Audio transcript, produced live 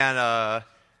and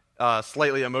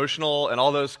slightly emotional and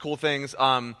all those cool things.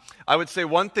 I would say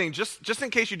one thing, just in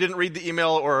case you didn't read the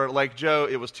email or like Joe,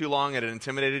 it was too long and it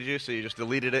intimidated you, so you just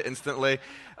deleted it instantly.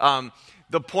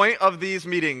 The point of these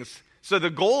meetings, so the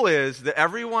goal is that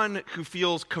everyone who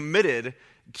feels committed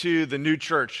to the new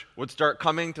church would start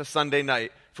coming to Sunday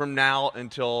night from now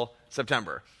until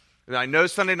September. And I know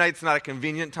Sunday night's not a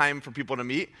convenient time for people to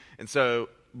meet, but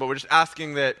we're just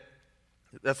asking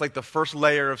that's like the first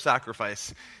layer of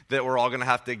sacrifice that we're all going to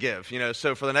have to give.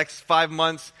 So for the next 5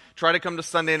 months, try to come to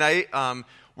Sunday night.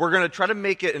 We're going to try to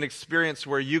make it an experience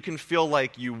where you can feel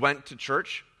like you went to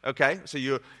church. Okay, so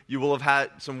you will have had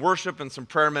some worship and some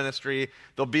prayer ministry.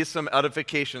 There'll be some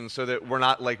edification so that we're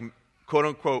not like quote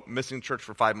unquote missing church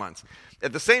for 5 months.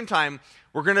 At the same time,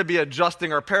 we're going to be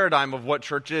adjusting our paradigm of what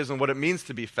church is and what it means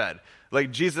to be fed. Like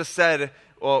Jesus said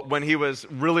when he was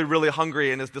really, really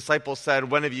hungry and his disciples said,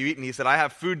 "When have you eaten?" He said, "I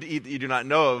have food to eat that you do not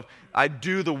know of. I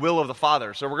do the will of the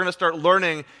Father." So we're going to start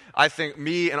learning, I think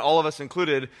me and all of us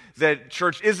included, that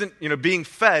church isn't, being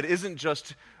fed isn't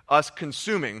just us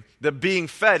consuming. That being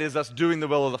fed is us doing the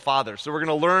will of the Father. So we're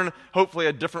going to learn, hopefully,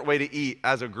 a different way to eat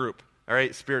as a group, all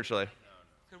right, spiritually.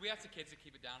 Could we ask the kids to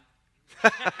keep it down?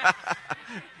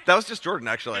 That was just Jordan,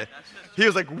 actually. He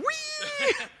was like,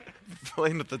 wee!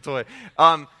 Playing with the toy.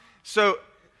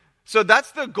 So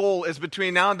that's the goal, is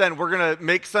between now and then, we're going to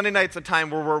make Sunday nights a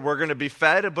time where we're going to be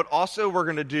fed, but also we're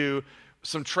going to do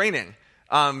some training.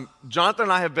 Jonathan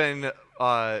and I have been,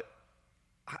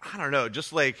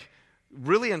 just like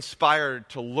really inspired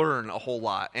to learn a whole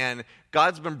lot. And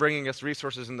God's been bringing us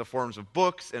resources in the forms of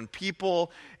books and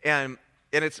people, and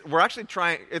we're actually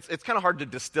trying, it's kind of hard to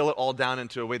distill it all down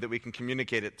into a way that we can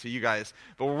communicate it to you guys,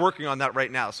 but we're working on that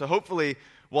right now. So hopefully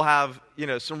we'll have,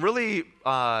 some really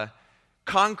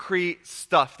concrete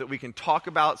stuff that we can talk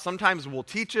about. Sometimes we'll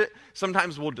teach it,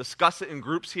 sometimes we'll discuss it in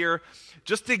groups here,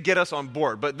 just to get us on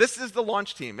board. But this is the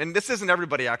launch team, and this isn't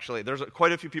everybody actually. There's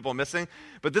quite a few people missing,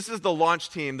 but this is the launch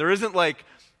team. There isn't like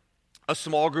a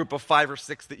small group of 5 or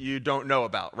 6 that you don't know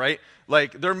about, right?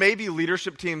 Like there may be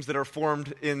leadership teams that are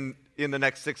formed in the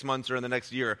next 6 months or in the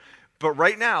next year, but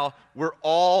right now we're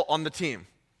all on the team.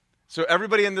 So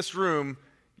everybody in this room,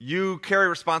 you carry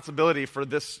responsibility for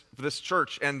this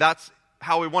church, and that's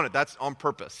how we want it. That's on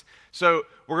purpose. So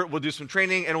we'll do some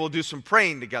training and we'll do some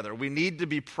praying together. We need to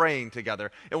be praying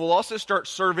together. And we'll also start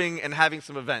serving and having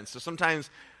some events. So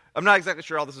sometimes, I'm not exactly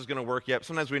sure how this is going to work yet.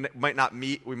 Sometimes we might not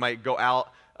meet. We might go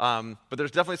out. But there's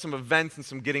definitely some events and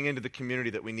some getting into the community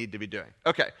that we need to be doing.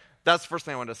 Okay, that's the first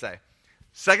thing I wanted to say.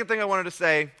 Second thing I wanted to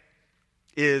say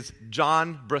is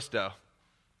John Bristow.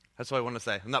 That's what I want to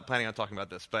say. I'm not planning on talking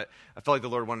about this, but I felt like the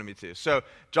Lord wanted me to. So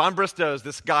John Bristow is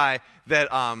this guy that,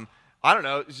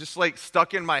 it's just like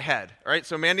stuck in my head, all right?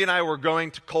 So Mandy and I were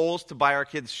going to Kohl's to buy our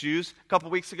kids shoes a couple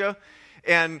weeks ago,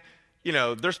 and,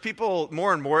 there's people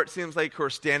more and more, it seems like, who are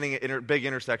standing at big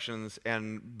intersections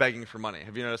and begging for money.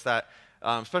 Have you noticed that?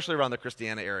 Especially around the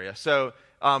Christiana area. So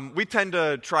we tend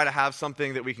to try to have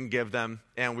something that we can give them,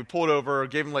 and we pulled over,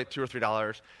 gave them like $2 or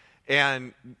 $3,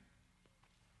 and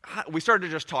we started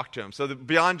to just talk to him. So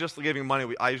beyond just giving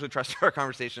money, I usually try to start a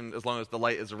conversation as long as the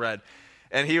light is red.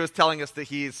 And he was telling us that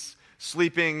he's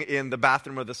sleeping in the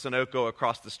bathroom of the Sunoco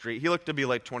across the street. He looked to be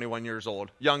like 21 years old,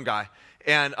 young guy.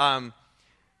 And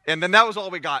then that was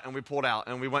all we got, and we pulled out,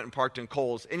 and we went and parked in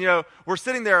Kohl's. And, we're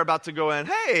sitting there about to go in,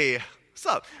 hey, what's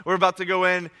up? We're about to go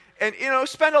in and,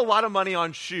 spend a lot of money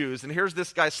on shoes, and here's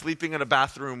this guy sleeping in a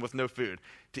bathroom with no food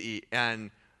to eat.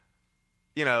 And,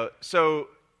 so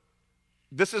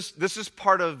this is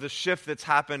part of the shift that's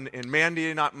happened in Mandy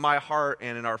and my heart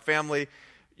and in our family.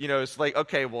 It's like,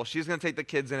 okay, well, she's going to take the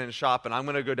kids in and shop, and I'm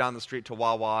going to go down the street to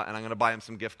Wawa, and I'm going to buy him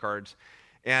some gift cards.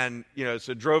 And,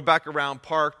 so drove back around,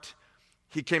 parked.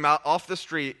 He came out off the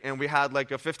street, and we had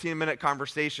like a 15-minute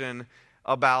conversation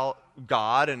about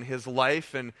God and his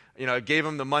life, and, I gave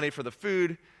him the money for the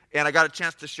food, and I got a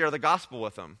chance to share the gospel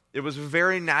with him. It was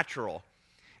very natural,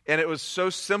 and it was so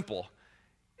simple.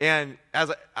 And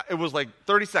it was like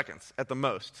 30 seconds at the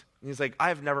most. And he's like, I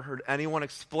have never heard anyone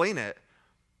explain it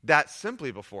that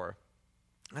simply before.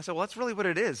 And I said, well, that's really what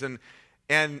it is. And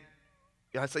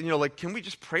I said, can we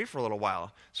just pray for a little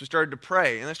while? So we started to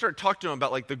pray, and I started talking to him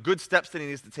about like the good steps that he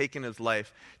needs to take in his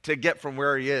life to get from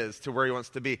where he is to where he wants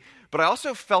to be. But I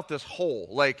also felt this hole.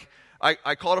 Like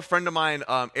I called a friend of mine,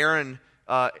 Aaron.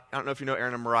 I don't know if you know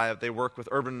Aaron and Mariah. They work with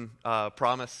Urban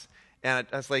Promise. And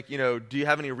I was like, do you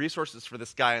have any resources for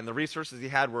this guy? And the resources he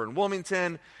had were in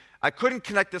Wilmington. I couldn't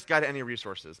connect this guy to any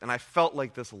resources, and I felt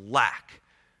like this lack.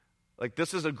 Like,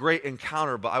 this is a great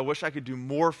encounter, but I wish I could do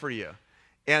more for you.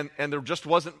 And there just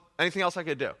wasn't anything else I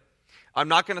could do. I'm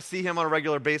not going to see him on a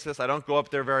regular basis. I don't go up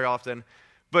there very often.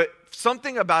 but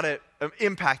something about it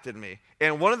impacted me.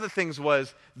 And one of the things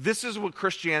was, this is what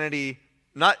Christianity,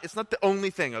 it's not the only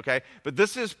thing, okay? But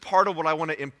this is part of what I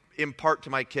want to impart to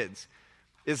my kids,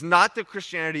 is not that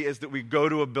Christianity is that we go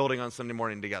to a building on Sunday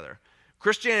morning together.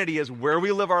 Christianity is where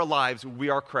we live our lives, we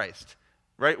are Christ,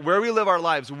 right? Where we live our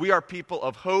lives, we are people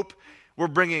of hope. We're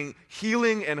bringing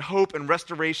healing and hope and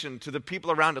restoration to the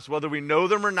people around us, whether we know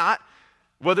them or not,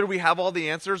 whether we have all the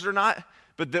answers or not,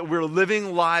 but that we're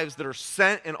living lives that are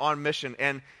sent and on mission.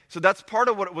 And so that's part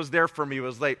of what was there for me,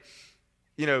 was like,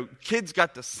 kids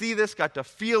got to see this, got to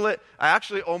feel it. I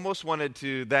actually almost wanted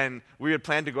to then, we had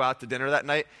planned to go out to dinner that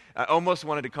night. I almost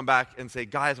wanted to come back and say,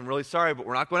 guys, I'm really sorry, but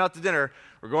we're not going out to dinner.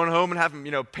 We're going home and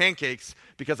having, pancakes,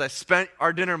 because I spent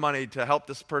our dinner money to help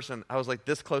this person. I was like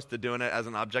this close to doing it as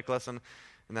an object lesson.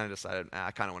 And then I decided,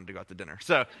 I kind of wanted to go out to dinner.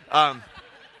 So,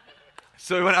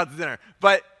 so we went out to dinner.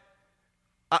 But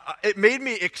it made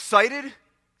me excited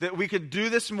that we could do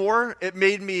this more. It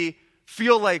made me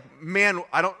feel like, man,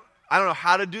 I don't know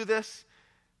how to do this,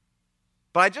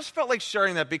 but I just felt like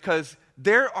sharing that because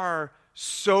there are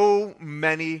so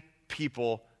many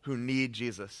people who need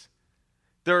Jesus.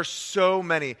 There are so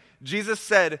many. Jesus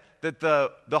said that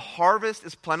the harvest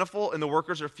is plentiful and the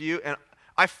workers are few, and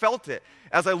I felt it.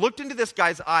 As I looked into this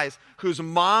guy's eyes, whose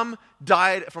mom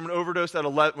died from an overdose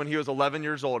when he was 11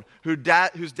 years old, whose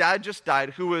dad just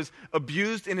died, who was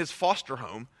abused in his foster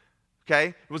home,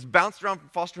 okay, was bounced around from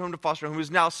foster home to foster home, who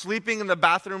is now sleeping in the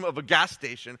bathroom of a gas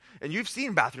station. And you've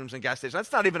seen bathrooms in gas stations.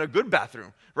 That's not even a good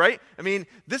bathroom, right? I mean,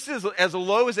 this is as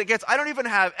low as it gets. I don't even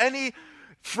have any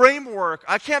framework.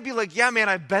 I can't be like, yeah, man,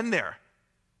 I've been there.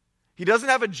 He doesn't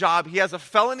have a job. He has a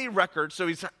felony record.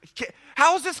 So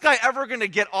how is this guy ever going to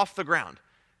get off the ground?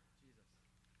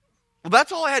 Well,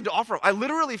 that's all I had to offer him. I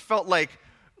literally felt like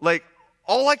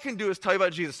all I can do is tell you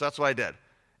about Jesus. So that's what I did.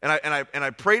 And I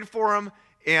prayed for him.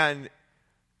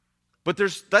 But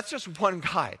that's just one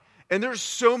guy. And there's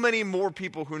so many more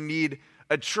people who need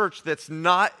a church that's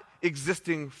not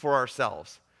existing for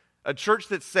ourselves. A church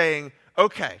that's saying,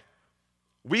 okay,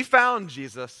 we found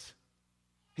Jesus.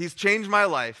 He's changed my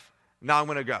life. Now I'm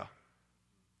going to go.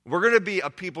 We're going to be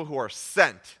a people who are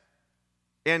sent.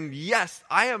 And yes,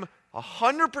 I am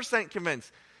 100%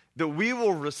 convinced that we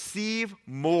will receive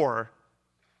more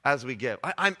as we give.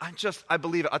 I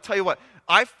believe it. I'll tell you what,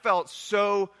 I felt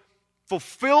so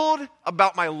fulfilled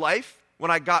about my life when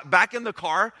I got back in the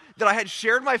car that I had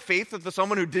shared my faith with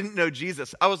someone who didn't know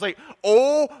Jesus. I was like,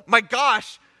 oh my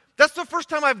gosh, that's the first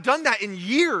time I've done that in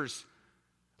years.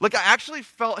 Like, I actually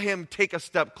felt him take a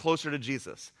step closer to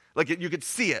Jesus. Like, you could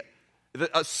see it.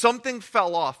 Something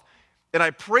fell off. And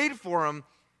I prayed for him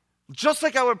just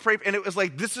like I would pray. And it was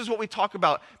like, this is what we talk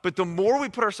about. But the more we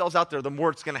put ourselves out there, the more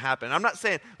it's going to happen. And I'm not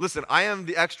saying, listen, I am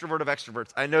the extrovert of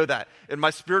extroverts. I know that. And my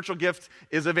spiritual gift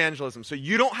is evangelism. So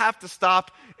you don't have to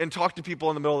stop and talk to people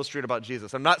in the middle of the street about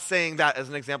Jesus. I'm not saying that as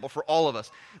an example for all of us.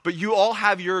 But you all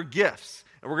have your gifts.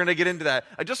 And we're going to get into that.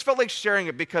 I just felt like sharing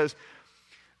it because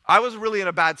I was really in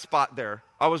a bad spot there.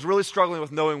 I was really struggling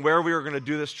with knowing where we were going to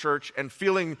do this church and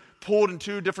feeling pulled in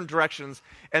two different directions.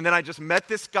 And then I just met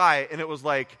this guy, and it was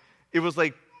like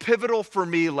pivotal for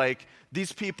me. Like,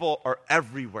 these people are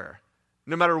everywhere.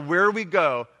 No matter where we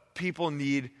go, people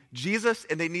need Jesus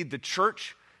and they need the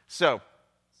church. So is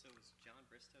John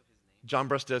Bristow his name? John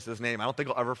Bristow is his name. I don't think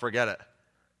I'll ever forget it.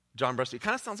 John Bristow. He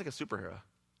kind of sounds like a superhero,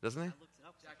 doesn't he? I looked it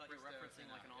up. Jack Bristow,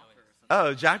 referencing like an author or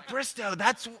something. Oh, Jack Bristow.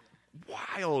 That's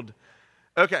wild.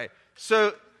 Okay,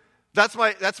 so that's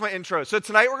my intro. So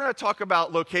tonight we're going to talk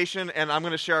about location, and I'm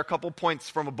going to share a couple points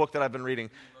from a book that I've been reading.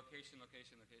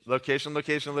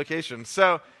 Location.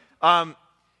 So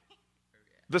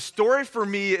the story for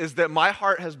me is that my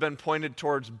heart has been pointed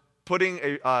towards putting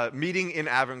a meeting in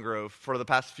Avongrove for the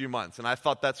past few months, and I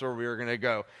thought that's where we were going to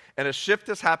go. And a shift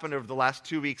has happened over the last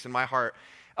 2 weeks in my heart.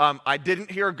 I didn't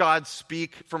hear God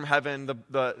speak from heaven.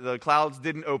 The clouds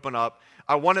didn't open up.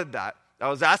 I wanted that. I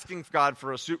was asking God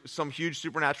for some huge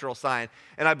supernatural sign,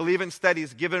 and I believe instead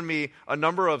He's given me a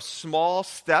number of small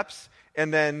steps,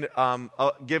 and then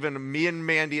given me and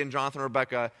Mandy and Jonathan and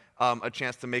Rebecca a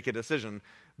chance to make a decision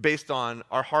based on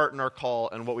our heart and our call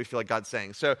and what we feel like God's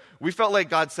saying. So we felt like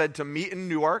God said to meet in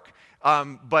Newark,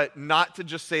 but not to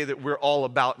just say that we're all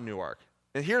about Newark.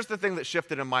 And here's the thing that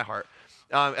shifted in my heart.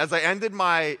 As I ended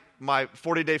my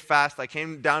 40-day fast, I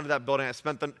came down to that building. I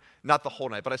spent not the whole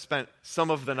night, but I spent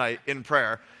some of the night in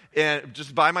prayer and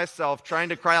just by myself trying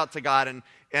to cry out to God.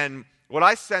 And what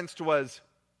I sensed was,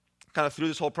 kind of through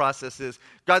this whole process, is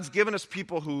God's given us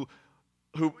people who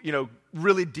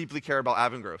really deeply care about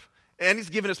Avongrove. And He's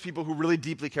given us people who really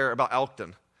deeply care about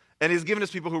Elkton. And He's given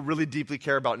us people who really deeply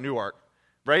care about Newark,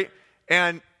 right?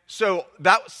 And so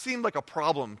that seemed like a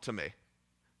problem to me.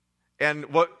 And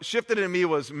what shifted in me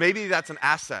was maybe that's an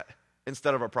asset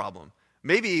instead of a problem.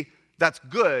 Maybe that's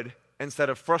good instead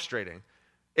of frustrating.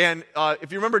 And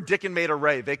if you remember Dick and Maida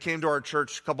Ray, they came to our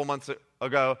church a couple months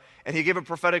ago, and he gave a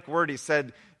prophetic word. He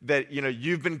said that,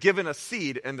 you've been given a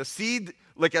seed, and the seed,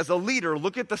 like as a leader,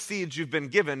 look at the seeds you've been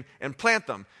given and plant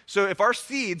them. So if our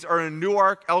seeds are in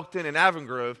Newark, Elkton, and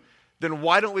Avon then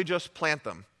why don't we just plant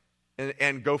them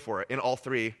and go for it in all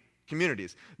three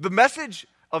communities? The message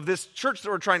of this church that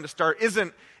we're trying to start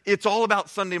isn't, it's all about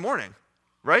Sunday morning,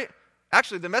 right?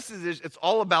 Actually, the message is it's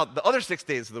all about the other 6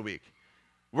 days of the week.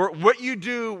 What you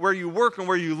do, where you work, and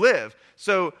where you live.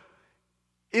 So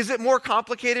is it more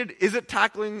complicated? Is it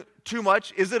tackling too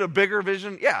much? Is it a bigger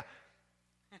vision? Yeah.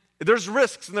 There's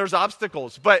risks and there's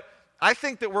obstacles. But I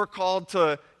think that we're called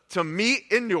to meet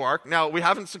in Newark. Now, we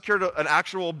haven't secured an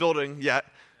actual building yet,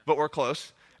 but we're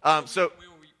close. We will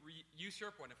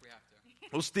usurp one if we have to.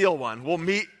 We'll steal one. We'll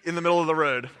meet in the middle of the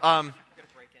road.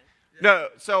 No,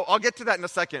 so I'll get to that in a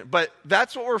second, but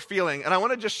that's what we're feeling, and I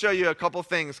want to just show you a couple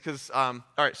things, because, all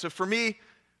right, so for me,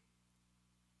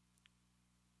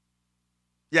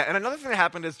 yeah, and another thing that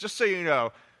happened is, just so you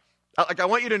know, I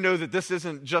want you to know that this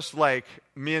isn't just like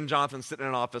me and Jonathan sitting in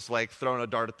an office, like throwing a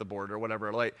dart at the board or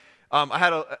whatever. Like,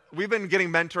 we've been getting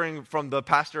mentoring from the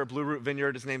pastor at Blue Root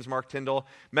Vineyard. His name's Mark Tyndall,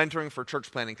 mentoring for church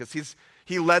planting, because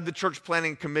he led the church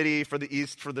planting committee for the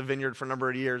East for the Vineyard for a number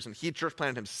of years, and he church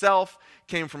planted himself,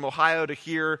 came from Ohio to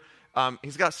here.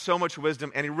 He's got so much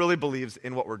wisdom, and he really believes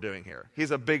in what we're doing here.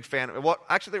 He's a big fan. Well,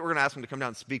 actually, we're going to ask him to come down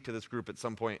and speak to this group at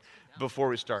some point before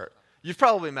we start. You've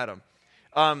probably met him.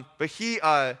 But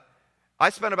I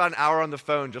spent about an hour on the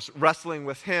phone just wrestling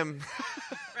with him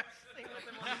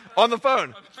on the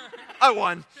phone. I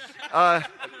won. I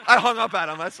hung up at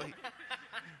him.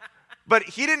 But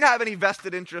he didn't have any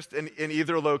vested interest in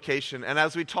either location. And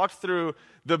as we talked through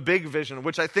the big vision,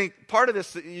 which I think part of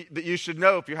this that you should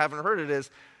know if you haven't heard it is,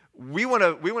 we want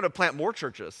to plant more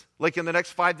churches. Like in the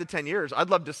next 5 to 10 years, I'd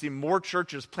love to see more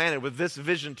churches planted with this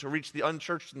vision to reach the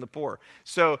unchurched and the poor.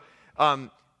 So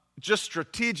just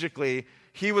strategically,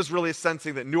 he was really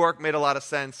sensing that Newark made a lot of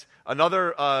sense.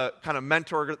 Another kind of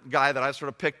mentor guy that I sort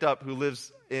of picked up who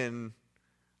lives in,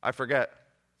 I forget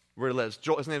where he lives.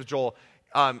 Joel, his name is Joel.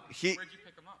 Where'd you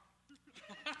pick him up?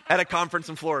 At a conference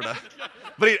in Florida.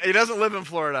 But he doesn't live in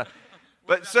Florida.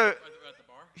 But so, at the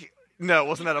bar? No, it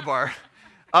wasn't at a bar.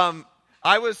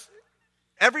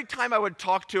 Every time I would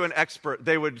talk to an expert,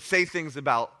 they would say things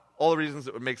about all the reasons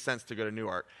it would make sense to go to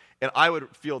Newark. And I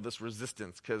would feel this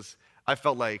resistance because I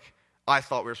felt like I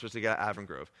thought we were supposed to get Avon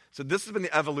Grove. So this has been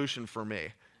the evolution for me.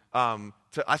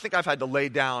 I think I've had to lay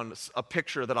down a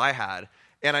picture that I had,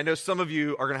 and I know some of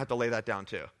you are going to have to lay that down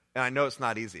too. And I know it's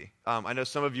not easy. I know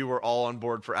some of you were all on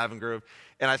board for Avon Grove,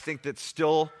 and I think that's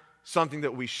still something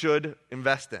that we should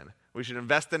invest in. We should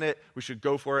invest in it. We should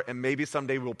go for it, and maybe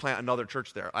someday we'll plant another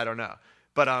church there. I don't know.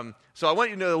 But so I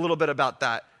want you to know a little bit about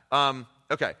that.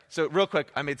 Okay, so real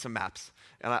quick, I made some maps,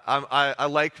 and I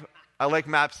like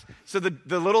maps. So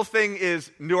the little thing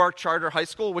is Newark Charter High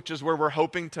School, which is where we're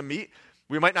hoping to meet.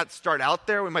 We might not start out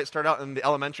there. We might start out in the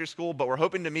elementary school, but we're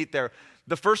hoping to meet there.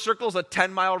 The first circle is a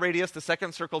 10-mile radius. The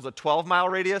second circle is a 12-mile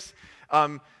radius.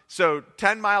 So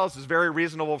 10 miles is very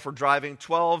reasonable for driving.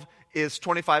 12 is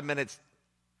 25 minutes,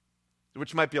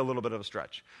 which might be a little bit of a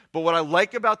stretch. But what I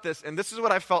like about this, and this is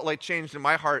what I felt like changed in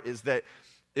my heart, is that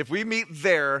if we meet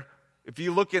there, if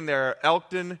you look in there,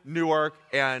 Elkton, Newark,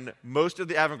 and most of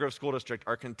the Avon Grove School District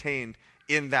are contained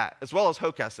in that, as well as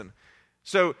Hockessin.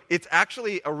 So it's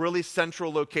actually a really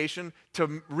central location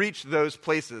to reach those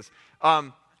places. I love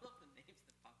the names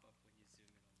that pop up when you zoom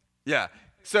in on them.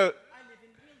 Yeah. So I live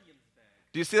in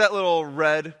Williamsburg. do you see that little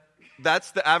red?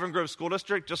 That's the Avon Grove School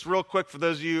District. Just real quick for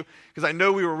those of you, because I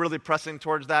know we were really pressing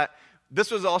towards that. This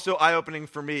was also eye-opening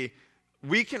for me.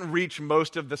 We can reach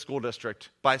most of the school district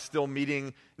by still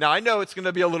meeting. Now, I know it's going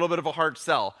to be a little bit of a hard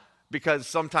sell because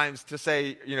sometimes to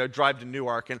say, drive to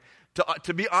Newark. And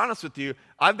to be honest with you,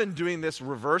 I've been doing this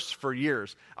reverse for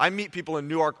years. I meet people in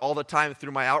Newark all the time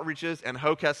through my outreaches, and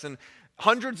Hockessin,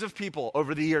 hundreds of people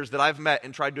over the years that I've met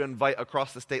and tried to invite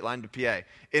across the state line to PA.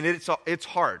 And it's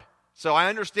hard. So I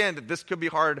understand that this could be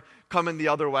hard coming the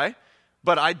other way,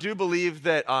 but I do believe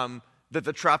that that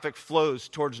the traffic flows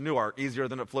towards Newark easier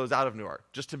than it flows out of Newark,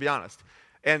 just to be honest.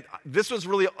 And this was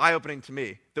really eye-opening to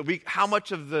me, that how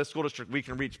much of the school district we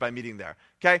can reach by meeting there,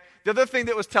 okay? The other thing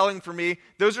that was telling for me,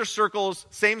 those are circles,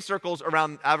 same circles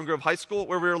around Avon Grove High School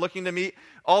where we were looking to meet.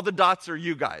 All the dots are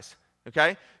you guys,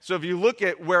 okay? So if you look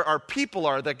at where our people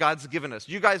are that God's given us,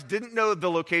 you guys didn't know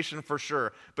the location for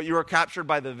sure, but you were captured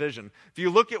by the vision. If you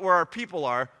look at where our people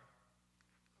are,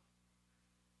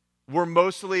 we're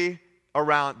mostly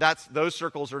around, those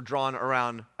circles are drawn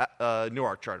around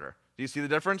Newark Charter. Do you see the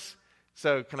difference?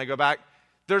 So can I go back?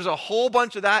 There's a whole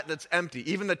bunch of that that's empty,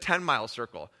 even the 10-mile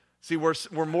circle. See, we're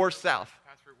more south.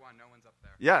 Past Route 1, no one's up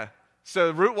there. Yeah.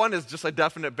 So Route 1 is just a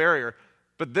definite barrier.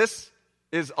 But this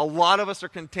is, a lot of us are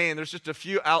contained. There's just a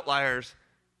few outliers.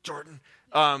 Jordan.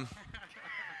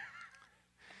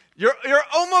 You're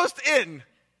almost in.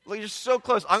 Look, you're so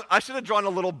close. I should have drawn a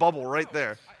little bubble right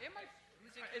there.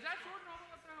 Is that Jordan all the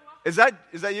way up there on the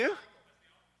left? Is that you?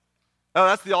 Oh,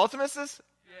 that's the Ultimuses?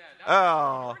 Yeah.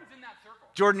 Oh. Jordan's in that circle.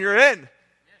 Jordan, you're in.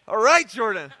 All right,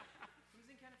 Jordan. Who's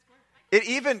in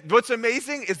Kennett Square? What's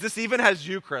amazing is this even has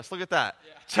you, Chris. Look at that.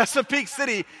 Yeah. Chesapeake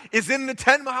City is in the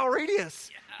 10-mile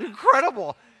radius. Yeah.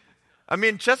 Incredible. I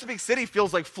mean, Chesapeake City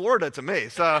feels like Florida to me.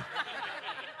 So,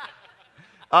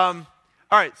 all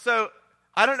right. So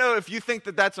I don't know if you think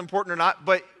that that's important or not,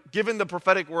 but given the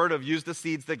prophetic word of use the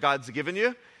seeds that God's given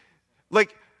you,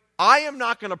 like, I am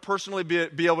not going to personally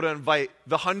be able to invite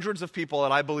the hundreds of people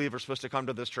that I believe are supposed to come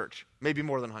to this church. Maybe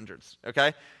more than hundreds,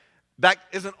 okay? That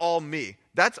isn't all me.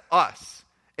 That's us.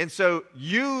 And so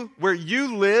where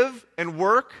you live and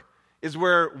work is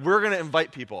where we're going to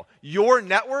invite people. Your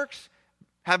networks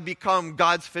have become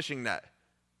God's fishing net.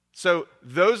 So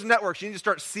those networks, you need to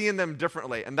start seeing them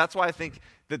differently. And that's why I think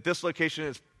that this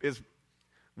location is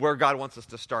where God wants us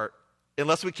to start.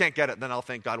 Unless we can't get it, then I'll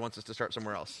think God wants us to start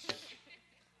somewhere else.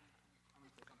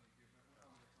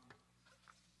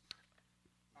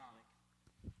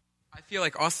 I feel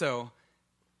like also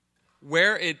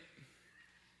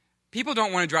people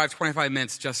don't want to drive 25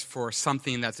 minutes just for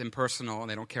something that's impersonal and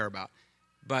they don't care about.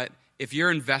 But if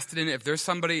you're invested in it, if there's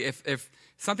somebody, if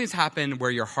something's happened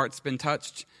where your heart's been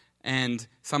touched and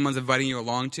someone's inviting you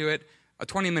along to it, a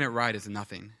 20-minute ride is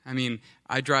nothing. I mean,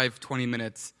 I drive 20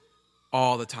 minutes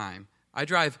all the time. I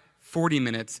drive 40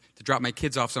 minutes to drop my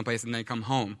kids off someplace and then come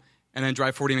home, and then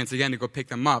drive 40 minutes again to go pick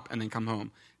them up and then come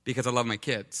home because I love my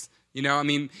kids. You know, I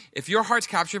mean, if your heart's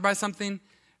captured by something,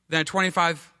 then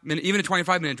even a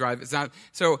 25-minute drive is not.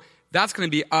 So that's going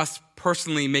to be us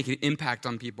personally making an impact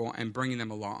on people and bringing them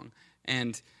along.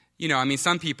 And, you know, I mean,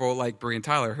 some people like Bree and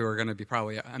Tyler who are going to be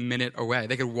probably a minute away.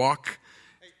 They could walk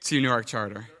to Newark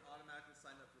Charter. They're automatically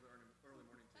signed up for the early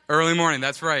morning. Early morning,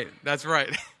 that's right. That's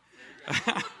right.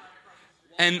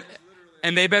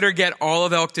 And they better get all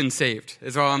of Elkton saved,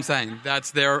 is all I'm saying.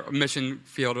 That's their mission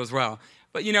field as well.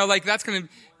 But, you know, like that's going to...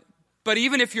 But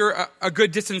even if you're a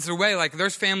good distance away, like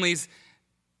there's families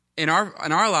in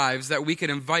our lives that we could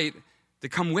invite to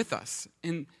come with us.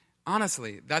 And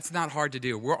honestly, that's not hard to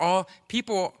do.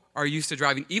 People are used to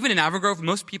driving. Even in Avongrove,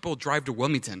 most people drive to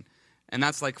Wilmington. And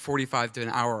that's like 45 to an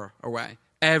hour away.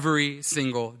 Every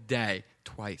single day,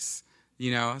 twice.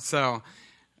 You know, so...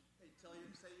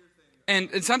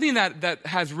 And something that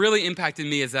has really impacted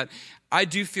me is that I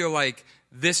do feel like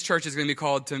this church is going to be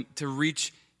called to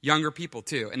reach younger people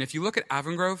too. And if you look at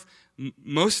Avongrove,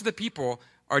 most of the people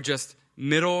are just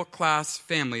middle-class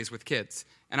families with kids.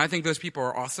 And I think those people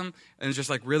are awesome. And it's just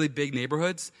like really big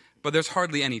neighborhoods. But there's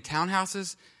hardly any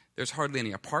townhouses. There's hardly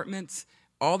any apartments.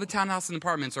 All the townhouses and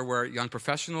apartments are where young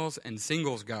professionals and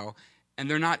singles go. And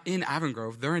they're not in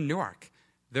Avongrove. They're in Newark.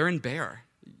 They're in Bear.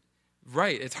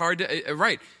 Right. It's hard to...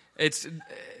 Right.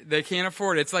 They can't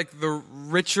afford it. It's like the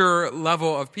richer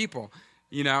level of people,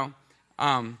 you know.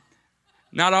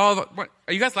 Not all of what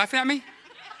are you guys laughing at me?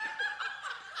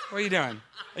 What are you doing?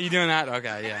 Are you doing that?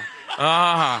 Okay,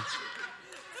 yeah.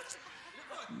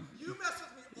 You mess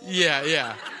with me.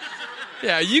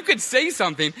 Yeah. You could say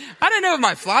something. I don't know if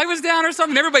my fly was down or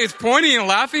something. Everybody's pointing and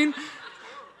laughing.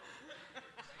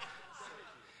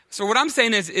 So what I'm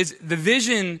saying is the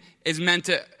vision is meant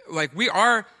to, like, we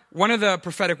are. One of the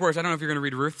prophetic words, I don't know if you're going to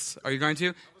read Ruth's. Are you going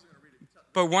to?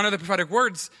 But one of the prophetic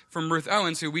words from Ruth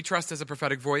Owens, who we trust as a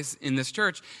prophetic voice in this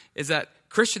church, is that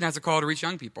Christian has a call to reach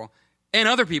young people and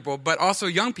other people, but also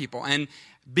young people. And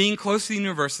being close to the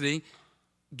university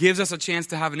gives us a chance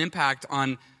to have an impact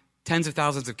on tens of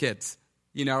thousands of kids,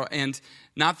 you know. And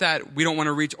not that we don't want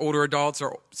to reach older adults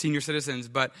or senior citizens,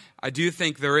 but I do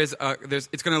think it's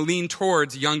going to lean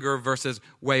towards younger versus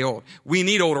way old. We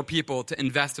need older people to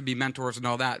invest and be mentors and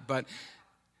all that, but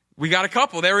we got a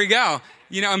couple. There we go.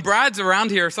 You know, and Brad's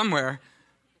around here somewhere,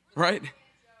 right?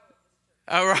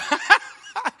 Oh, right.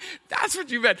 That's what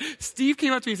you meant. Steve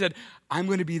came up to me and said, I'm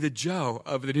going to be the Joe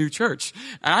of the new church.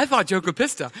 And I thought Joe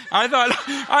Capista. I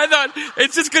thought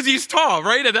it's just because he's tall,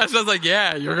 right? And that's, I was like,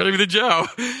 yeah, you're going to be the Joe.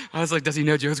 I was like, does he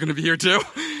know Joe's going to be here too?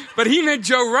 But he meant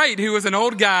Joe Wright, who was an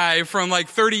old guy from like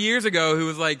 30 years ago who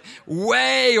was like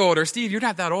way older. Steve, you're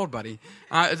not that old, buddy.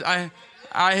 I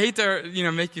hate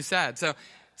to, make you sad. So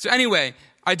anyway,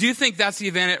 I do think that's the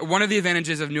advantage. One of the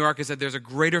advantages of Newark is that there's a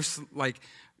greater,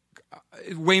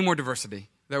 way more diversity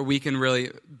that we can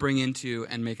really bring into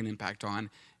and make an impact on.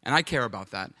 And I care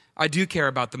about that. I do care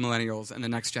about the millennials and the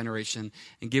next generation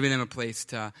and giving them a place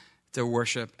to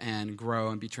worship and grow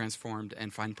and be transformed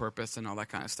and find purpose and all that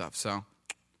kind of stuff. So.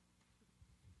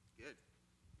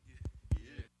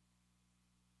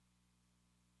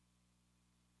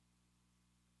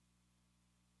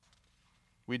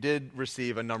 We did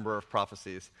receive a number of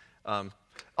prophecies.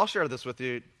 I'll share this with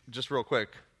you just real quick.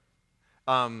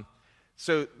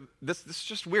 So this is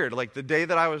just weird. Like the day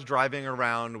that I was driving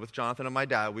around with Jonathan and my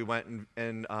dad, we went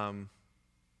and I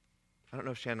don't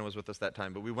know if Shannon was with us that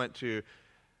time, but we went to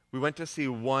see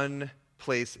one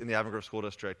place in the Avon Grove School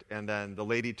District, and then the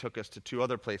lady took us to two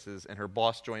other places, and her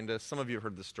boss joined us. Some of you have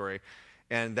heard this story.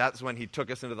 And that's when he took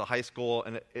us into the high school,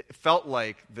 and it felt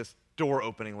like this door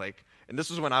opening, and this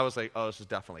was when I was like, oh, this is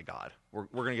definitely God. We're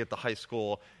going to get the high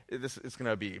school. It's going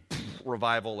to be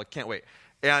revival. Can't wait.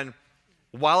 And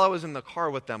while I was in the car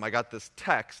with them, I got this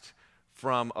text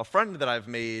from a friend that I've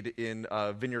made in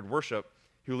Vineyard Worship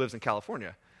who lives in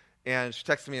California. And she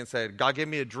texted me and said, God gave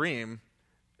me a dream,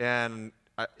 and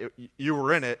you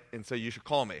were in it, and so you should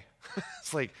call me.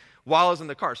 It's like, while I was in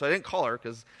the car. So I didn't call her,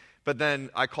 but then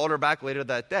I called her back later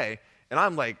that day, and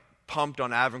I'm pumped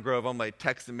on Avon Grove. I'm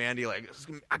texting Mandy I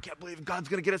can't believe God's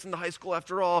going to get us into high school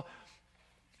after all.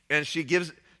 And she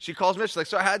calls me. She's like,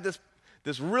 so I had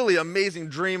this really amazing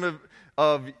dream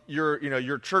of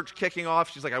your church kicking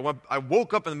off. She's like, I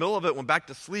woke up in the middle of it, went back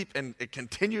to sleep, and it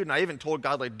continued. And I even told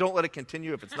God, don't let it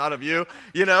continue if it's not of you.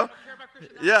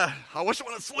 Yeah, I wish I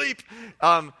went to sleep.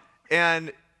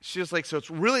 And she was like, so it's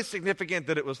really significant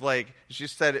that it was she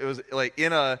said it was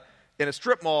in a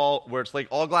strip mall where it's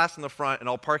all glass in the front and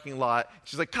all parking lot.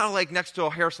 She's kind of next to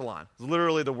a hair salon. It's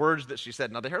literally the words that she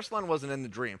said. Now, the hair salon wasn't in the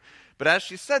dream. But as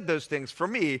she said those things, for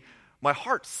me, my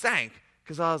heart sank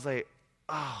because I was like,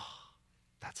 oh,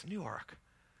 that's Newark.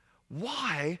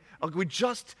 Why?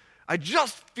 I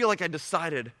just feel like I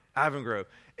decided Avon Grove.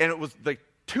 And it was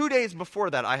 2 days before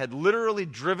that, I had literally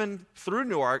driven through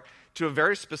Newark to a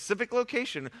very specific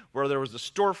location where there was a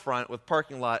storefront with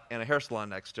parking lot and a hair salon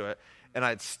next to it. And I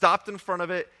had stopped in front of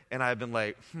it, and I had been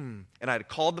and I had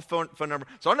called the phone number.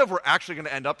 So I don't know if we're actually going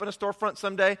to end up in a storefront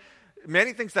someday.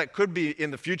 Manny thinks that could be in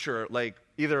the future,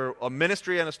 either a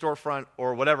ministry and a storefront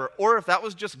or whatever, or if that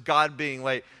was just God being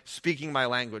speaking my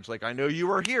language. I know you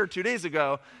were here 2 days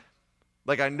ago.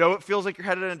 I know it feels like you're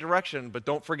headed in a direction, but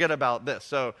don't forget about this.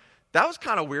 So that was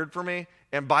kind of weird for me.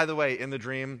 And by the way, in the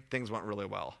dream, things went really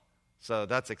well. So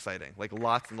that's exciting.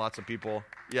 Lots and lots of people.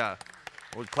 Yeah.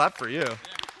 Well, clap for you. Yeah.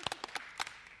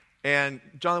 And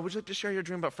John, would you like to share your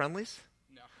dream about Friendlies?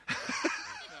 No.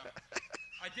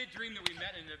 I did dream that we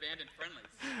met in an abandoned Friendlies.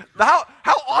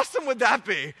 How awesome would that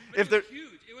be? It was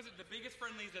huge. It was the biggest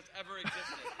Friendlies that's ever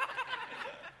existed.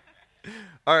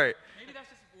 All right. Maybe that's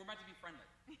just, we're meant to be friendly.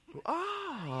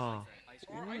 Oh.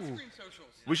 Or ice cream socials.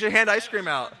 We should hand ice cream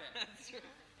out.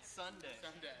 Sunday.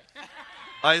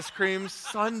 Ice cream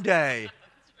Sunday.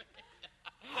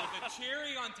 With a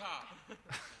cherry on top.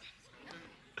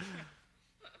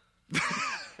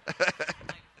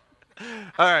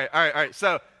 All right.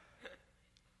 So,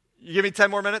 you give me 10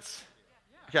 more minutes?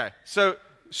 Okay. So,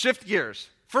 shift gears.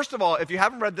 First of all, if you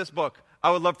haven't read this book,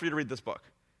 I would love for you to read this book.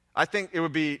 I think it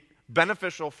would be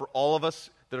beneficial for all of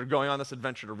us that are going on this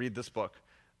adventure to read this book.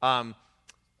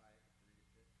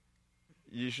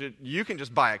 You can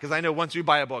just buy it, because I know once you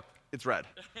buy a book, it's read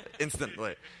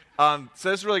instantly. So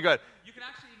this is really good. You can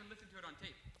actually even listen to it on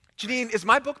tape. Janine, is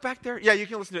my book back there? Yeah, you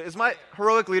can listen to it. Is my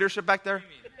Heroic Leadership back there?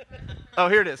 Oh,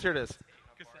 here it is.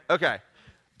 Okay.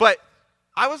 But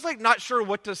I was not sure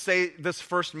what to say this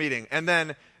first meeting. And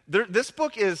then this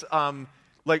book is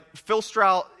Phil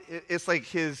Strout, it's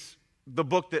the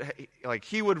book that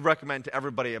he would recommend to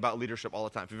everybody about leadership all the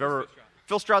time. If you've ever,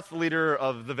 Phil Strout's the leader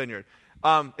of the Vineyard.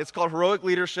 It's called Heroic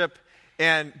Leadership.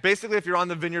 And basically, if you're on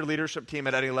the Vineyard leadership team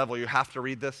at any level, you have to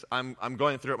read this. I'm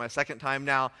going through it my second time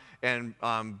now, and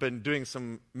been doing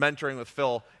some mentoring with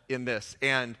Phil in this.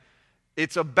 And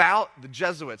it's about the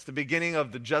Jesuits, the beginning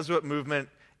of the Jesuit movement,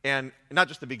 and not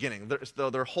just the beginning,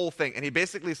 their whole thing. And he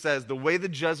basically says the way the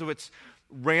Jesuits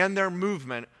ran their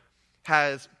movement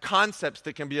has concepts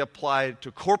that can be applied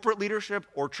to corporate leadership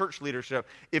or church leadership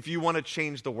if you want to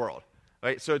change the world.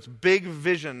 Right? So it's big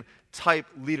vision type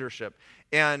leadership.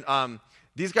 And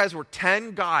these guys were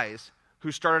 10 guys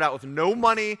who started out with no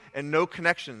money and no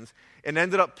connections and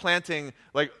ended up planting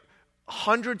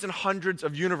hundreds and hundreds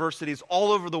of universities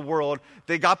all over the world.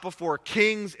 They got before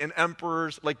kings and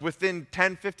emperors, like within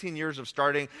 10, 15 years of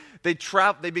starting. They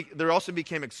also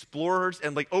became explorers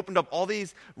and like opened up all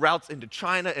these routes into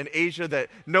China and Asia that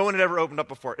no one had ever opened up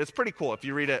before. It's pretty cool if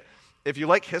you read it. If you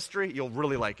like history, you'll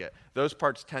really like it. Those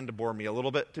parts tend to bore me a little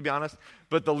bit, to be honest.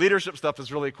 But the leadership stuff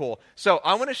is really cool. So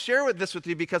I want to share this with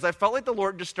you because I felt like the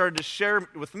Lord just started to share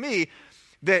with me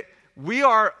that we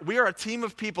are a team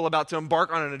of people about to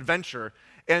embark on an adventure.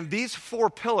 And these 4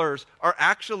 pillars are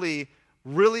actually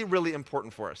really, really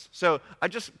important for us. So I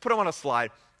just put them on a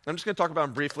slide. I'm just going to talk about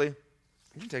them briefly.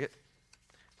 You can take it.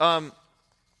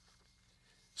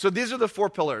 So these are the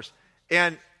 4 pillars.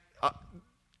 And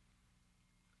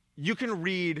you can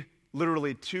read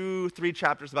literally 2-3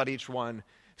 chapters about each one.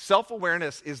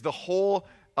 Self-awareness is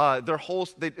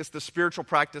it's the spiritual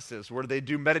practices where they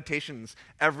do meditations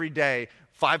every day,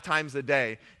 5 times a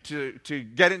day, to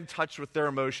get in touch with their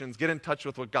emotions, get in touch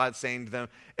with what God's saying to them.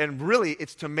 And really,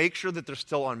 it's to make sure that they're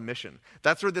still on mission.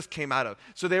 That's where this came out of.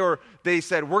 So they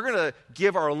said, we're going to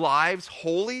give our lives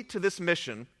wholly to this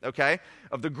mission, okay,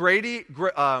 of the glory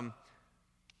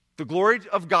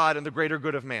of God and the greater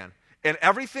good of man. And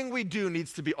everything we do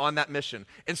needs to be on that mission.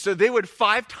 And so they would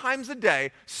 5 times a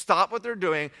day stop what they're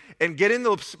doing and get in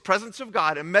the presence of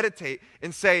God and meditate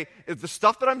and say, is the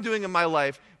stuff that I'm doing in my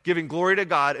life giving glory to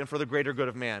God and for the greater good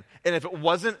of man? And if it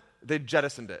wasn't, they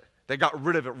jettisoned it. They got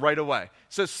rid of it right away.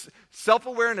 So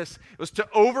self-awareness was to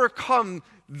overcome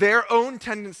their own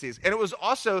tendencies. And it was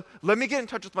also, let me get in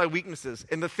touch with my weaknesses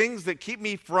and the things that keep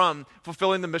me from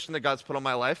fulfilling the mission that God's put on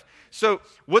my life. So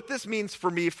what this means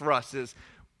for us is,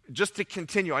 just to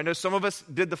continue, I know some of us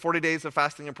did the 40 days of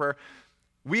fasting and prayer.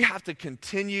 We have to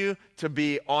continue to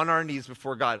be on our knees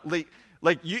before God.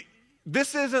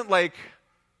 This isn't like,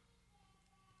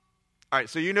 all right,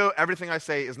 so you know everything I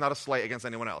say is not a slight against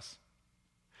anyone else.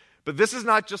 But this is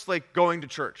not just like going to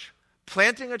church.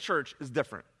 Planting a church is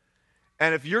different.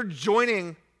 And if you're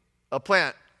joining a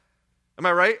plant, am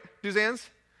I right, Suzanne's?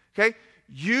 Okay,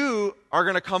 you are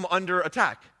going to come under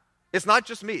attack. It's not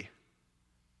just me.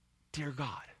 Dear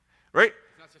God. Right?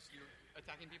 It's not just you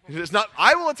attacking people? It's not,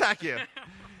 I will attack you.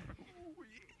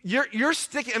 You're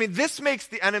sticking, this makes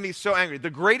the enemy so angry. The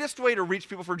greatest way to reach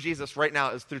people for Jesus right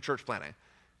now is through church planting.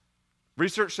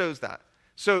 Research shows that.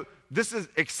 So this is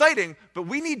exciting, but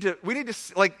we need to,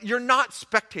 you're not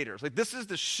spectators. Like, this is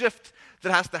the shift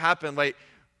that has to happen. Like,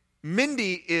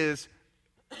 Mindy is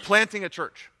planting a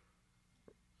church.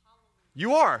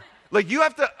 You are. Like, you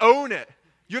have to own it.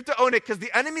 You have to own it because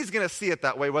the enemy's going to see it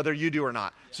that way, whether you do or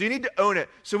not. So you need to own it.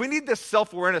 So we need this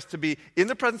self-awareness to be in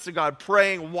the presence of God,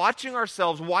 praying, watching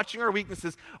ourselves, watching our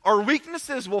weaknesses. Our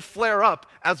weaknesses will flare up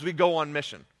as we go on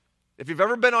mission. If you've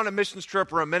ever been on a missions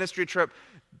trip or a ministry trip,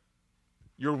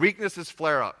 your weaknesses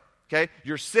flare up, okay?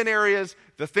 Your sin areas,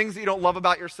 the things that you don't love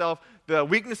about yourself, the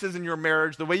weaknesses in your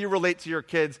marriage, the way you relate to your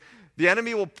kids, the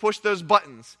enemy will push those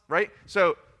buttons, right?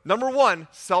 So number 1,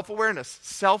 self-awareness,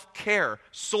 self-care,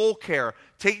 soul care,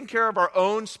 taking care of our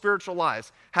own spiritual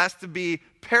lives has to be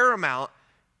paramount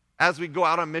as we go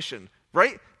out on mission,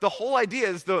 right? The whole idea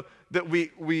is that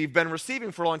we've been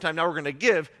receiving for a long time, now we're going to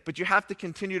give, but you have to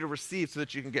continue to receive so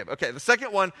that you can give. Okay, the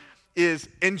second one is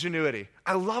ingenuity.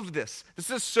 I love this. This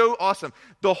is so awesome.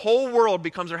 The whole world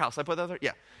becomes their house. I put that there?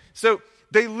 Yeah. So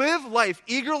they live life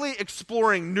eagerly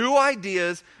exploring new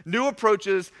ideas, new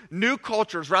approaches, new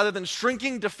cultures, rather than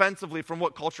shrinking defensively from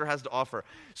what culture has to offer.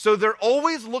 So they're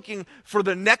always looking for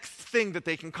the next thing that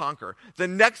they can conquer, the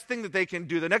next thing that they can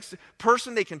do, the next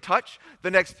person they can touch,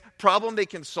 the next problem they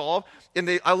can solve.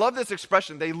 And I love this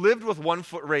expression, they lived with 1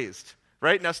 foot raised.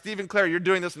 Right? Now, Steve and Claire, you're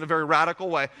doing this in a very radical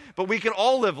way, but we can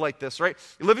all live like this, right?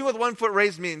 Living with 1 foot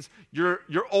raised means you're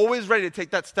always ready to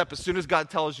take that step as soon as God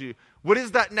tells you. What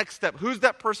is that next step? Who's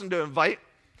that person to invite?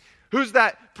 Who's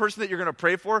that person that you're going to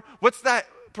pray for? What's that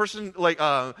person,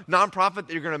 nonprofit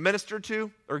that you're going to minister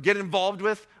to or get involved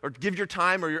with or give your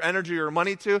time or your energy or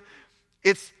money to?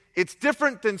 It's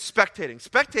different than spectating.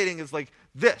 Spectating is like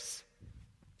this,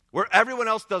 where everyone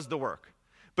else does the work.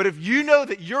 But if you know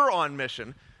that you're on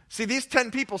mission, see, these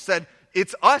 10 people said,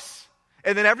 it's us.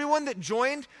 And then everyone that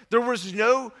joined, there was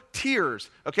no tiers.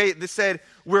 Okay, they said,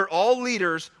 we're all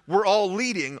leaders, we're all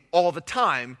leading all the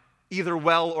time, either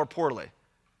well or poorly.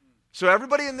 So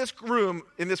everybody in this room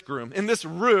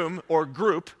or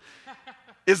group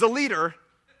is a leader,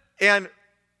 and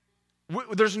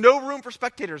there's no room for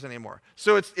spectators anymore.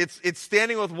 So it's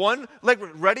standing with one leg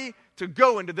ready to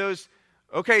go into those,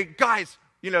 okay, guys,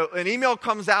 an email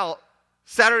comes out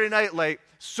Saturday night, like,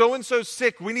 so-and-so's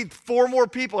sick, we need 4 more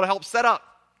people to help set up.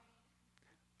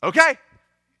 Okay?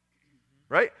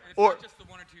 Right? And it's not just the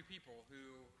 1 or 2 people who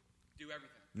do everything.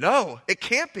 No, it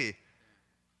can't be.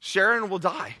 Sharon will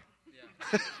die.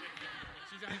 Yeah.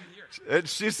 She's not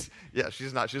even here.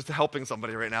 She's not. She's helping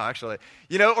somebody right now, actually.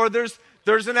 Or there's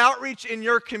an outreach in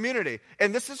your community.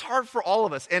 And this is hard for all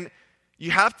of us. And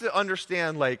you have to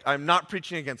understand, I'm not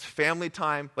preaching against family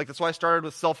time. That's why I started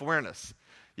with self-awareness.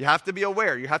 You have to be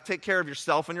aware. You have to take care of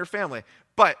yourself and your family.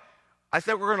 But I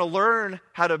think we're going to learn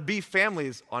how to be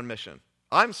families on mission.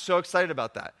 I'm so excited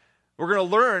about that. We're going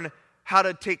to learn how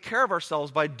to take care of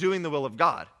ourselves by doing the will of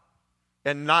God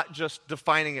and not just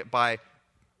defining it by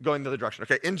going the other direction.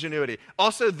 Okay, ingenuity.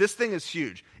 Also, this thing is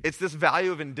huge. It's this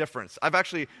value of indifference. I've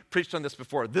actually preached on this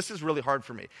before. This is really hard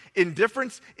for me.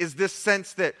 Indifference is this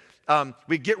sense that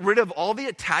we get rid of all the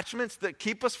attachments that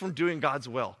keep us from doing God's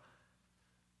will.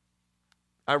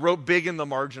 I wrote big in the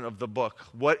margin of the book,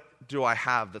 what do I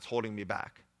have that's holding me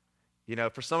back?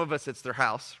 For some of us, it's their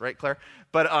house, right, Claire?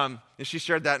 But and she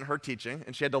shared that in her teaching,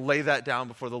 and she had to lay that down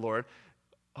before the Lord.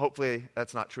 Hopefully,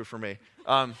 that's not true for me.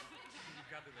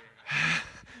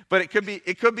 But it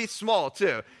could be small,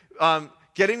 too.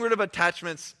 Getting rid of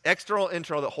attachments, external,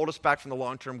 internal, that hold us back from the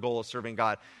long-term goal of serving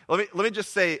God. Let me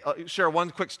just share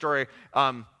one quick story.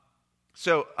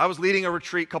 So I was leading a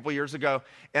retreat a couple years ago,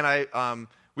 and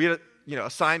we had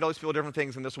assigned all these people different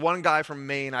things. And this one guy from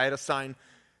Maine, I had assigned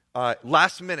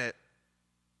last minute.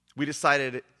 We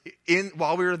decided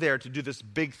while we were there to do this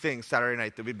big thing Saturday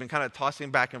night that we'd been kind of tossing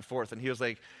back and forth. And he was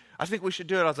like, I think we should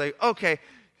do it. I was like, okay.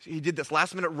 He did this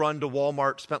last minute run to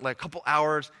Walmart, spent a couple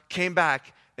hours, came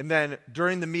back, and then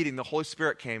during the meeting, the Holy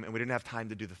Spirit came, and we didn't have time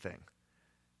to do the thing.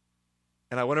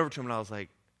 And I went over to him, and I was like,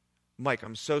 Mike,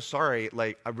 I'm so sorry.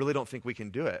 I really don't think we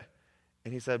can do it.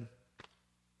 And he said,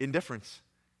 indifference.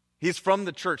 He's from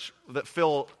the church that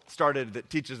Phil started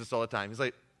that teaches this all the time. He's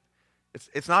like,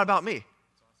 it's not about me.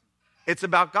 It's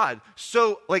about God.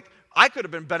 So, I could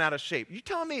have been bent out of shape. You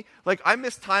telling me, I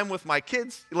missed time with my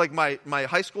kids, my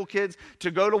high school kids, to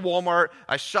go to Walmart.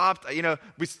 I shopped,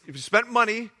 we spent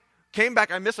money, came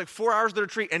back, I missed 4 hours of the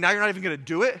retreat, and now you're not even going to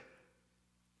do it?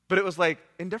 But it was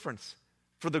indifference.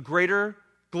 For the greater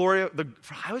glory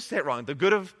I always say it wrong,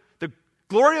 the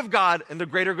glory of God and the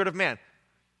greater good of man.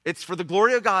 It's for the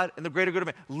glory of God and the greater good of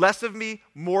man. Less of me,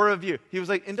 more of you. He was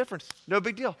indifference, no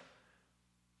big deal.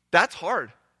 That's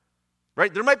hard.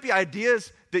 Right? There might be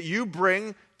ideas that you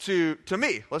bring to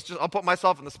me. I'll put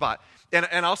myself in the spot.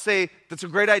 And I'll say, that's a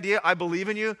great idea. I believe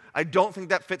in you. I don't think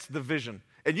that fits the vision.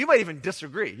 And you might even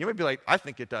disagree. You might be like, I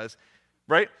think it does.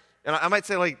 Right? And I might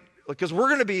say because we're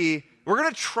going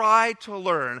to try to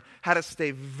learn how to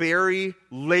stay very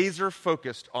laser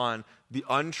focused on the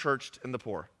unchurched and the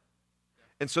poor.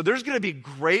 And so there's going to be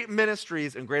great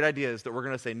ministries and great ideas that we're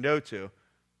going to say no to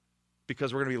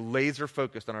because we're going to be laser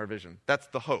focused on our vision. That's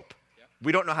the hope.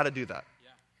 We don't know how to do that. Yeah.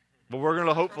 But we're going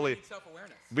to hopefully,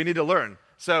 we need to learn.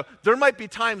 So there might be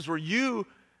times where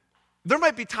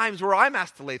I'm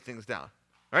asked to lay things down.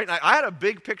 Right? And I had a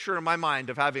big picture in my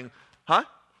mind of having, huh?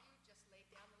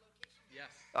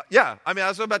 Yeah, I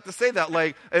was about to say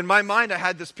that. In my mind, I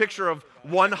had this picture of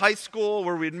one high school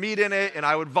where we'd meet in it, and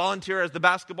I would volunteer as the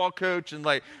basketball coach, and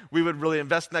we would really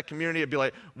invest in that community. It'd be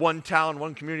one town,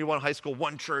 one community, one high school,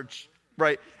 one church,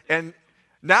 right? And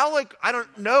now, I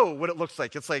don't know what it looks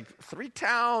like. It's 3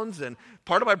 towns, and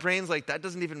part of my brain's that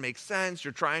doesn't even make sense.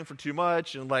 You're trying for too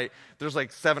much, and there's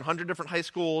 700 different high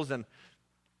schools, and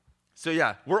so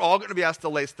yeah, we're all going to be asked to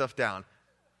lay stuff down.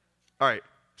 All right,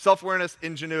 self-awareness,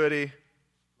 ingenuity.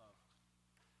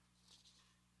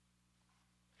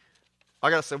 I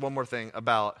got to say one more thing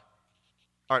about,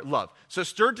 love. So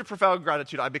stirred to profound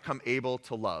gratitude, I become able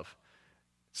to love.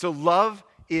 So love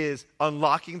is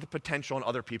unlocking the potential in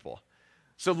other people.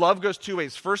 So love goes 2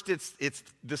 ways. First, it's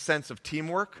the sense of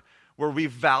teamwork where we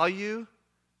value,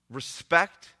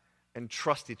 respect, and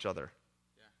trust each other.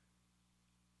 Yeah.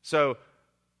 So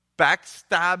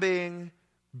backstabbing,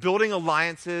 building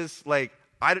alliances,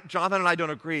 Jonathan and I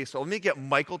don't agree, so let me get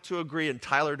Michael to agree and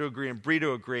Tyler to agree and Bree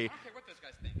to agree. I don't care what those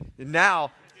guys think. And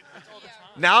now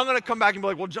I'm going to come back and be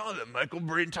like, well, Jonathan, Michael,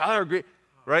 Bree, and Tyler agree.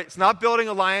 Right? It's not building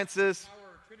alliances.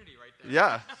 Power Trinity right there.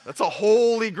 Yeah, that's a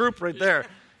holy group right there.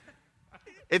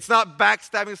 It's not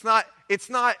backstabbing. It's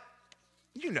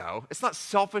not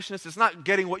selfishness. It's not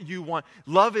getting what you want.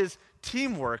 Love is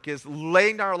teamwork, is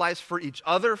laying down our lives for each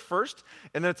other first,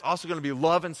 and then it's also going to be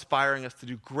love inspiring us to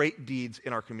do great deeds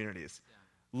in our communities.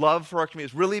 Yeah. Love for our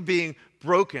communities, really being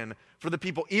broken for the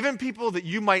people, even people that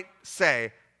you might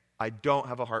say, I don't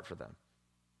have a heart for them.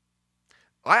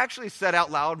 I actually said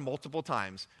out loud multiple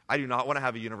times, I do not want to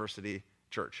have a university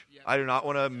church. Yeah. I do not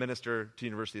want to minister to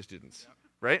university students. Yeah.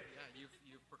 Right? Yeah,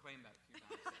 you've proclaimed that a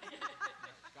few times.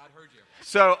 God heard you.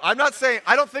 So I'm not saying,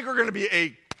 I don't think we're going to be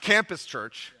a campus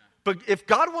church, But if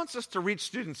God wants us to reach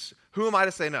students, who am I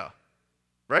to say no?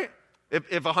 Right?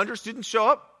 If 100 students show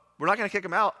up, we're not going to kick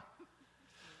them out.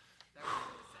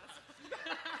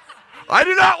 I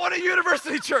do not want a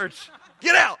university church.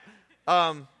 Get out. And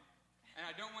I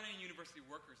don't want any university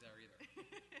workers there either.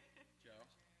 Joe.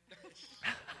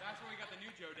 That's why we got the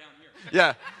new Joe down here.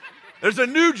 Yeah. There's a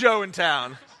new Joe in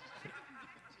town.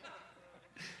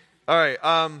 All right.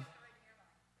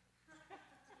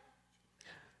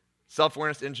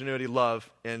 Self-awareness, ingenuity, love,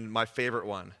 and my favorite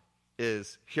one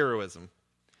is heroism.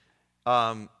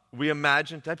 We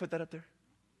imagine, did I put that up there?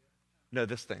 No,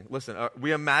 this thing. Listen,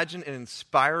 we imagine an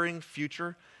inspiring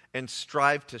future and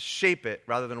strive to shape it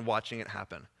rather than watching it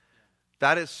happen.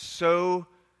 That is so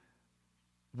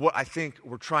what I think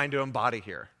we're trying to embody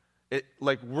here.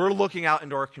 We're looking out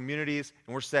into our communities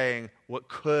and we're saying, what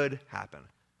could happen?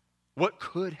 What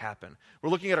could happen?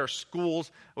 We're looking at our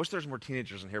schools. I wish there's more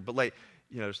teenagers in here, but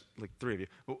there's 3 of you.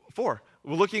 4.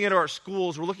 We're looking at our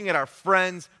schools. We're looking at our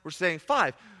friends. We're saying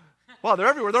 5. Wow, they're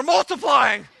everywhere. They're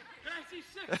multiplying.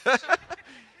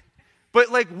 But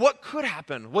what could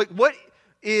happen? What's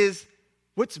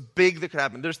big that could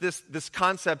happen? There's this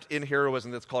concept in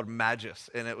heroism that's called magis,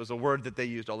 and it was a word that they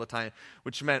used all the time,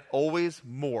 which meant always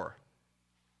more.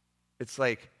 It's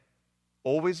like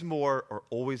always more or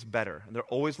always better. And they're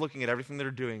always looking at everything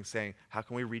they're doing saying, how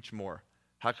can we reach more?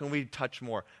 How can we touch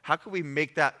more? How can we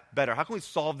make that better? How can we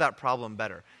solve that problem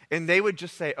better? And they would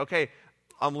just say, okay,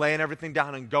 I'm laying everything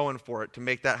down and going for it to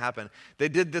make that happen. They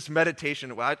did this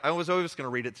meditation. I was always going to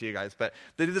read it to you guys, but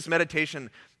they did this meditation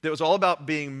that was all about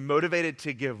being motivated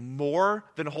to give more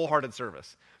than wholehearted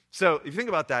service. So if you think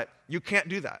about that, you can't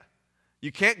do that.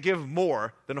 You can't give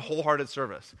more than wholehearted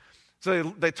service. So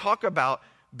they talk about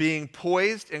being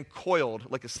poised and coiled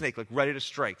like a snake, like ready to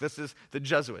strike. This is the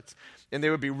Jesuits. And they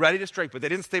would be ready to strike, but they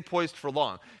didn't stay poised for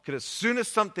long. Because as soon as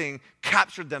something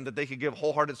captured them that they could give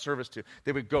wholehearted service to,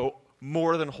 they would go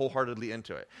more than wholeheartedly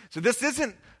into it. So this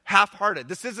isn't half-hearted.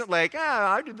 This isn't like,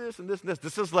 I do this and this and this.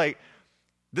 This is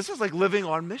like living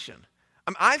on mission.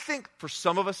 I think for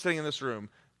some of us sitting in this room,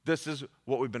 this is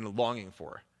what we've been longing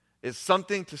for, is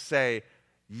something to say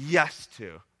yes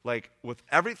to, with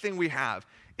everything we have.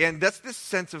 And that's this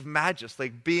sense of magis,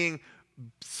 being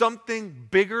something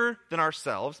bigger than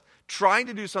ourselves, trying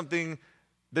to do something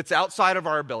that's outside of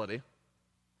our ability,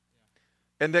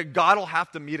 and that God will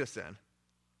have to meet us in.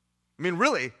 I mean,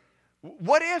 really,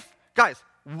 what if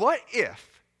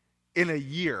in a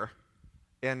year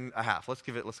and a half, let's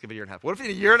give it a year and a half. What if in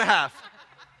a year and a half,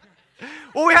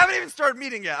 well, we haven't even started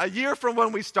meeting yet. A year from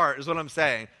when we start is what I'm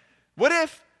saying. What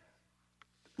if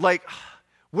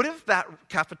that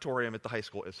cafetorium at the high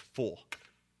school is full?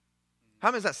 How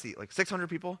many does that seat? 600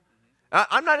 people?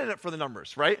 I'm not in it for the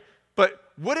numbers, right? But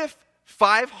what if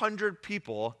 500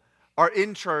 people are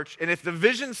in church, and if the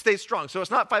vision stays strong, so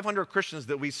it's not 500 Christians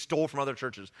that we stole from other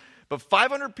churches, but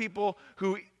 500 people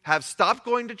who have stopped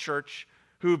going to church,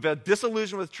 who've been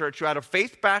disillusioned with church, who had a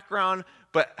faith background,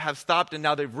 but have stopped and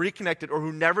now they've reconnected, or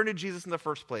who never knew Jesus in the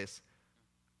first place.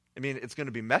 I mean, it's going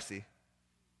to be messy.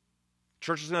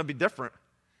 Church is going to be different.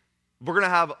 We're going to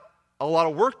have a lot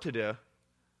of work to do,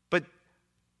 but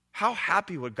how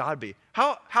happy would God be?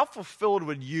 How fulfilled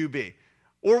would you be?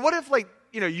 Or what if,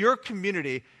 your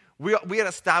community, we had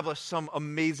established some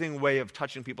amazing way of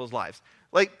touching people's lives.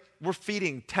 We're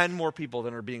feeding 10 more people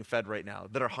than are being fed right now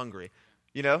that are hungry,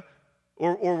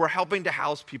 Or we're helping to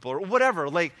house people or whatever.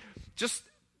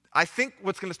 I think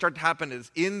what's going to start to happen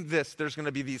is in this, there's going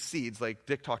to be these seeds like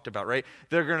Dick talked about, right?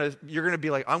 You're going to be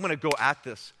like, I'm going to go at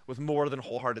this with more than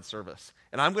wholehearted service.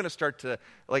 And I'm going to start to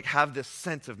have this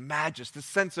sense of magis, this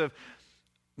sense of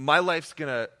my life's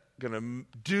going to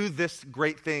do this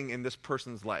great thing in this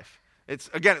person's life. It's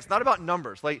not about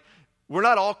numbers. We're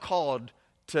not all called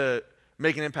to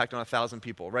make an impact on 1,000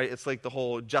 people, right? It's like the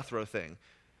whole Jethro thing.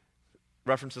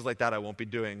 References like that I won't be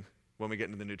doing when we get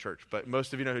into the new church, but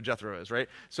most of you know who Jethro is, right?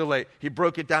 So he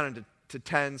broke it down into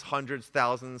tens, hundreds,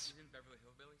 thousands. Beverly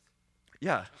Hillbillies?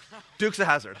 Yeah, Dukes of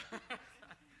Hazzard.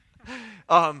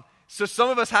 So some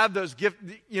of us have those gifts.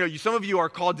 Some of you are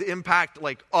called to impact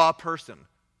a person,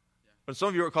 but some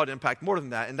of you are called to impact more than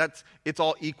that, and it's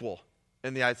all equal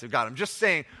in the eyes of God. I'm just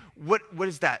saying, what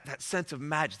is that? That sense of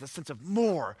magic, that sense of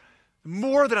more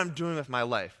that I'm doing with my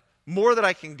life, more that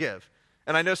I can give.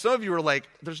 And I know some of you are like,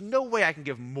 there's no way I can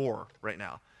give more right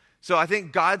now. So I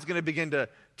think God's going to begin to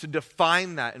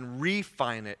define that and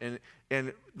refine it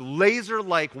and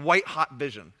laser-like white-hot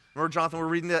vision. Remember, Jonathan, we're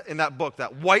reading that in that book.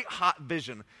 That white-hot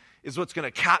vision is what's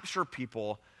going to capture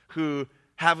people who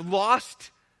have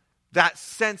lost that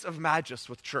sense of magis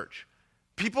with church.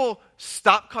 People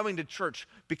stop coming to church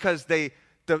because they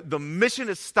the mission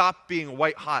has stopped being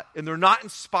white hot, and they're not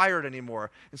inspired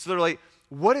anymore. And so they're like,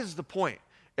 what is the point?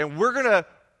 And we're gonna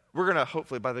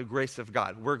hopefully, by the grace of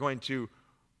God, we're going to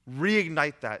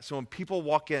reignite that. So when people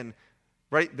walk in,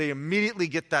 right, they immediately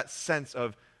get that sense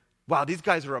of, wow, these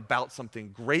guys are about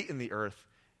something great in the earth.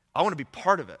 I want to be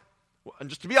part of it. And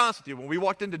just to be honest with you, when we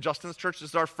walked into Justin's church, this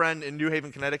is our friend in New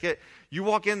Haven, Connecticut, you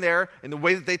walk in there, and the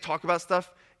way that they talk about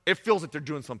stuff, it feels like they're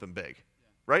doing something big,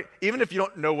 right? Even if you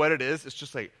don't know what it is, it's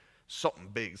just like, something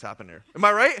big's happening here. Am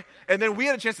I right? And then we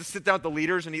had a chance to sit down with the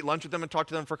leaders and eat lunch with them and talk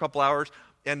to them for a couple hours,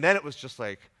 and then it was just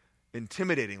like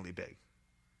intimidatingly big.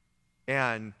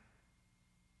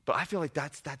 But I feel like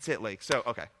that's it. Like, so,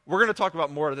 okay, we're going to talk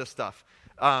about more of this stuff.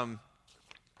 I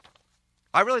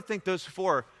really think those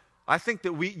four, I think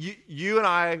that you and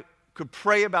I could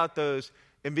pray about those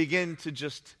and begin to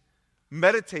just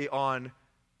meditate on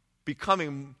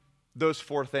becoming those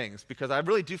four things, because I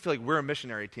really do feel like we're a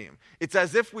missionary team. It's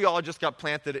as if we all just got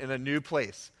planted in a new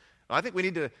place. I think we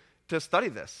need to study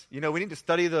this. We need to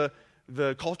study the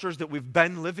cultures that we've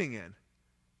been living in.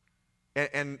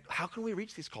 And how can we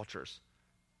reach these cultures?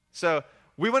 So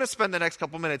we want to spend the next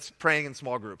couple minutes praying in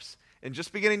small groups and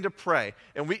just beginning to pray.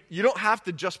 And you don't have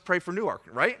to just pray for Newark,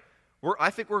 right? I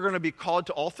think we're going to be called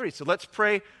to all three. So let's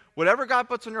pray whatever God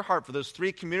puts on your heart for those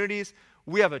three communities.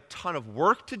 We have a ton of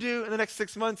work to do in the next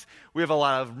 6 months. We have a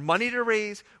lot of money to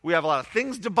raise. We have a lot of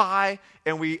things to buy.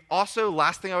 And we also,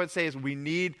 last thing I would say is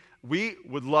we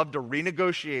would love to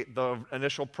renegotiate the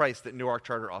initial price that Newark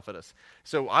Charter offered us.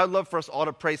 So I'd love for us all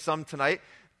to pray some tonight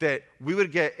that we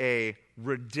would get a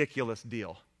ridiculous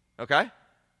deal, okay?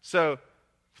 So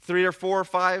 3 or 4 or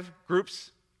 5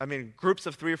 groups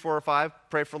of 3 or 4 or 5,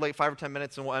 pray for like 5 or 10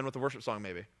 minutes, and we'll end with a worship song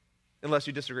maybe. Unless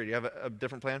you disagree. Do you have a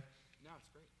different plan? No, it's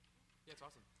great. Yeah, it's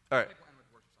awesome. All right. I think we'll end with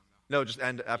a worship song, though. No, just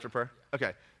end after prayer?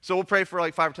 Okay. So we'll pray for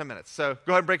like 5 or 10 minutes. So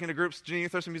go ahead and break into groups. Janine, you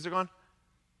throw some music on?